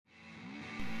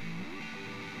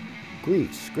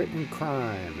Grease, Grit and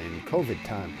Crime in COVID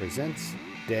Time presents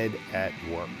Dead at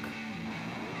Work.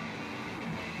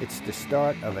 It's the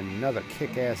start of another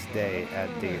kick-ass day at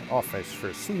the office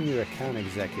for Senior Account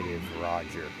Executive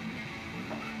Roger.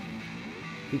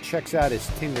 He checks out his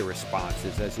Tinder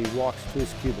responses as he walks to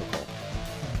his cubicle.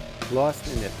 Lost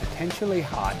in the potentially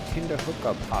hot Tinder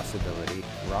hookup possibility,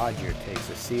 Roger takes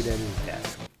a seat at his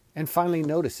desk and finally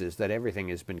notices that everything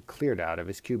has been cleared out of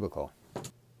his cubicle.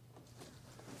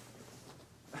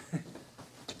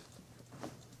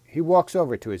 He walks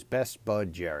over to his best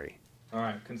bud, Jerry. All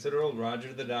right, consider old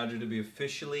Roger the Dodger to be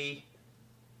officially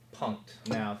punked.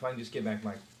 Now, if I can just get back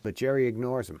my... But Jerry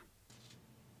ignores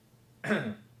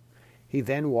him. He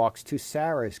then walks to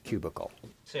Sarah's cubicle.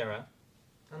 Sarah,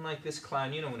 unlike this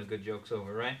clown, you know when a good joke's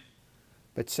over, right?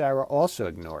 But Sarah also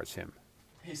ignores him.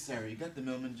 Hey, Sarah, you got the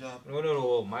mailman job?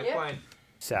 No, my client...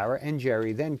 Sarah and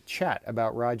Jerry then chat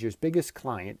about Roger's biggest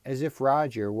client as if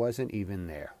Roger wasn't even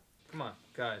there. Come on,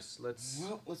 guys, let's...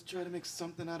 Well, let's try to make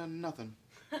something out of nothing.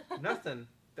 Nothing?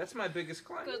 That's my biggest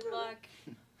client. Good luck.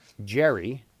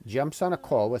 Jerry jumps on a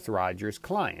call with Roger's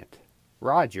client.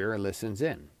 Roger listens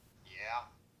in. Yeah?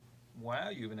 Wow,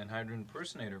 you have an hydra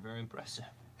impersonator. Very impressive.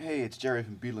 Hey, it's Jerry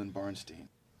from Beeland Barnstein.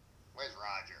 Where's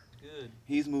Roger? Good.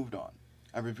 He's moved on.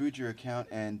 I reviewed your account,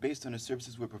 and based on the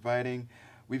services we're providing,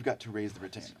 we've got to raise the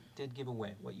retainer. Dead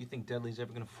giveaway. What, you think Deadly's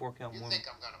ever going to fork out You more? think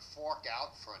I'm gonna fork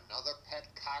out for another pet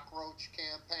cockroach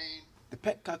campaign? The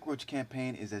Pet Cockroach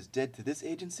campaign is as dead to this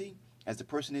agency as the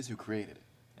person is who created it.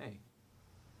 Hey,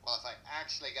 Well, if I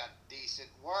actually got decent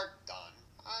work done,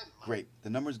 I might... Great. The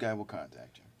numbers guy will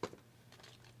contact you.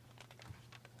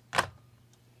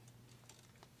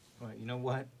 all right, you know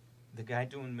what? The guy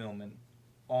doing Millman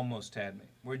almost had me.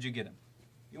 Where'd you get him?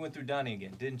 You went through Donnie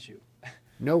again, didn't you?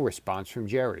 No response from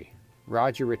Jerry.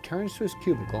 Roger returns to his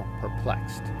cubicle,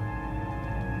 perplexed.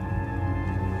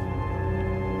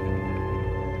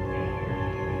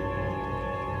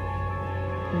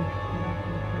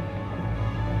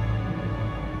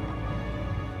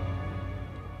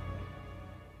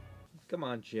 Come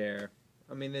on, Jer.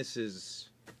 I mean, this is...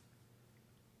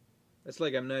 It's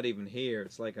like I'm not even here.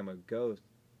 It's like I'm a ghost.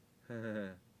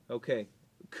 Okay,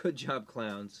 good job,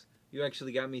 clowns. You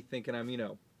actually got me thinking I'm,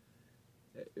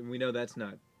 and we know that's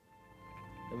not.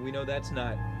 And we know that's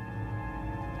not.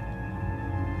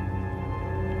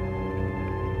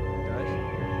 Guys?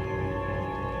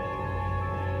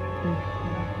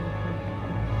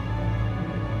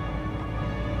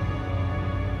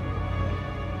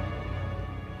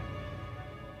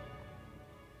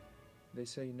 They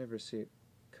say you never see it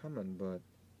coming, but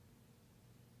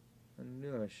I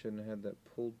knew I shouldn't have had that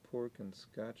pulled pork and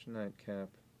Scotch nightcap.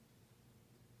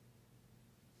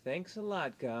 Thanks a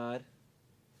lot, God.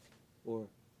 Or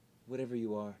whatever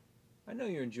you are. I know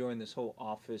you're enjoying this whole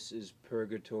office is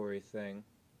purgatory thing.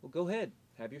 Well, go ahead.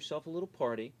 Have yourself a little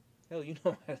party. Hell, you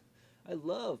know, I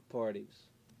love parties,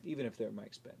 even if they're at my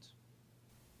expense.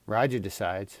 Roger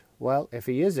decides, well, if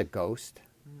he is a ghost,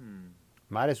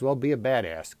 might as well be a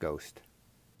badass ghost.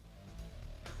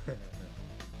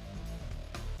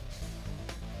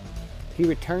 He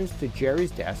returns to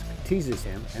Jerry's desk, teases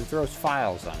him, and throws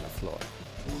files on the floor.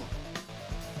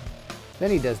 Then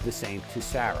he does the same to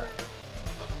Sarah.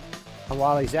 And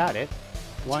while he's at it,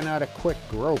 why not a quick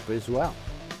grope as well?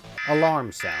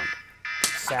 Alarm sound.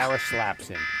 Sarah slaps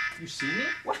him, You see me?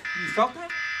 What? You felt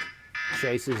that?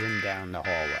 chases him down the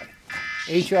hallway.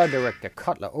 HR Director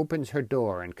Cutler opens her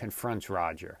door and confronts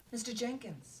Roger. Mr.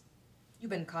 Jenkins,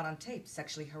 you've been caught on tape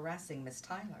sexually harassing Miss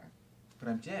Tyler. But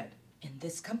I'm dead. In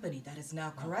this company, that is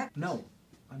now correct. No,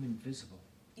 I'm invisible.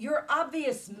 Your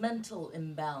obvious mental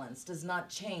imbalance does not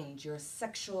change your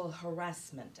sexual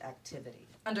harassment activity.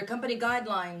 Under company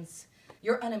guidelines,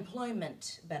 your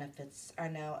unemployment benefits are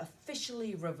now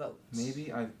officially revoked.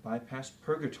 Maybe I've bypassed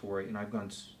purgatory and I've gone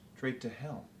straight to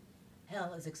hell.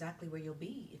 Hell is exactly where you'll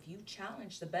be if you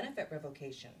challenge the benefit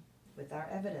revocation. With our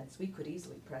evidence, we could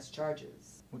easily press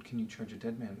charges. What can you charge a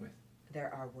dead man with?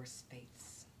 There are worse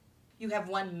fates. You have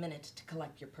 1 minute to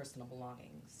collect your personal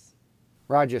belongings.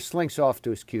 Roger slinks off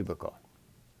to his cubicle.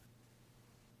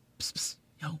 Psst, psst.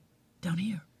 Yo, down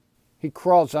here. He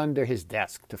crawls under his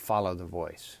desk to follow the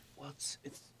voice. Well,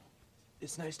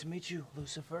 it's nice to meet you,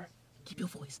 Lucifer. Keep your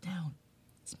voice down.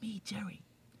 It's me, Jerry.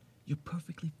 You're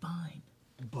perfectly fine.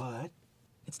 But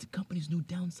It's the company's new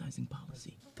downsizing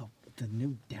policy. the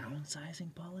new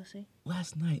downsizing policy?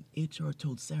 Last night, HR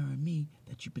told Sarah and me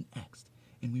that you've been axed,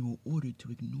 and we were ordered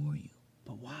to ignore you.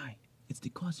 But why? It's the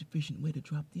cost-efficient way to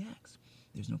drop the axe.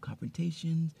 There's no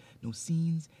confrontations, no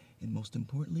scenes, and most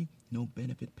importantly, no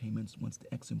benefit payments once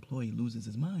the ex-employee loses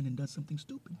his mind and does something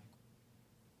stupid.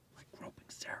 Like groping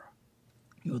Sarah.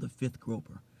 You're the 5th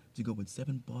groper to go with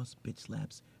 7 boss bitch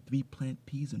slaps, 3 plant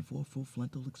peas, and 4 full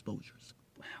frontal exposures.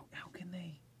 How can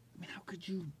they? I mean, how could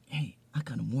you? Hey, I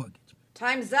got a mortgage.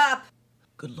 Time's up.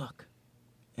 Good luck.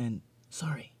 And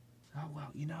sorry. Oh,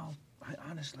 well, you know,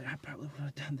 honestly, I probably would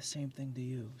have done the same thing to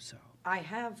you, so. I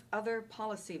have other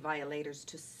policy violators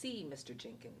to see, Mr.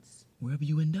 Jenkins. Wherever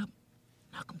you end up,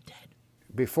 knock 'em dead.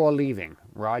 Before leaving,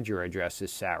 Roger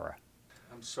addresses Sarah.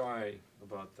 I'm sorry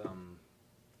about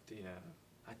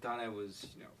I thought I was,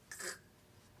 you know,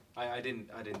 I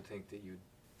didn't think that you'd.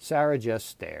 Sarah just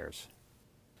stares.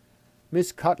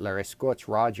 Ms. Cutler escorts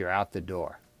Roger out the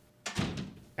door.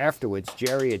 Afterwards,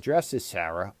 Jerry addresses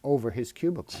Sarah over his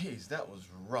cubicle. Jeez, that was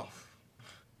rough.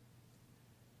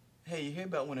 Hey, you hear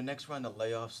about when the next round of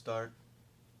layoffs start?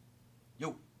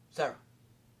 Yo, Sarah.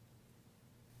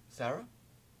 Sarah?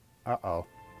 Uh-oh.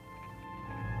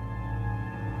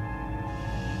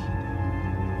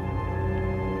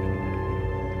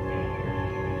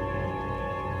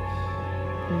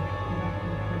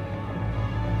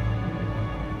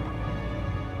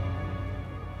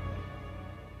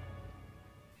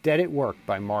 Dead at Work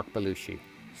by Mark Belushi,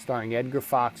 starring Edgar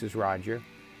Fox as Roger,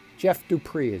 Jeff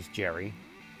Dupree as Jerry,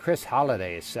 Chris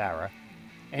Holliday as Sarah,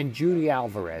 and Judy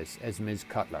Alvarez as Ms.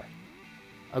 Cutler.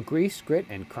 A Grease, Grit,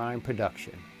 and Crime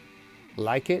production.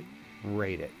 Like it,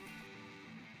 rate it.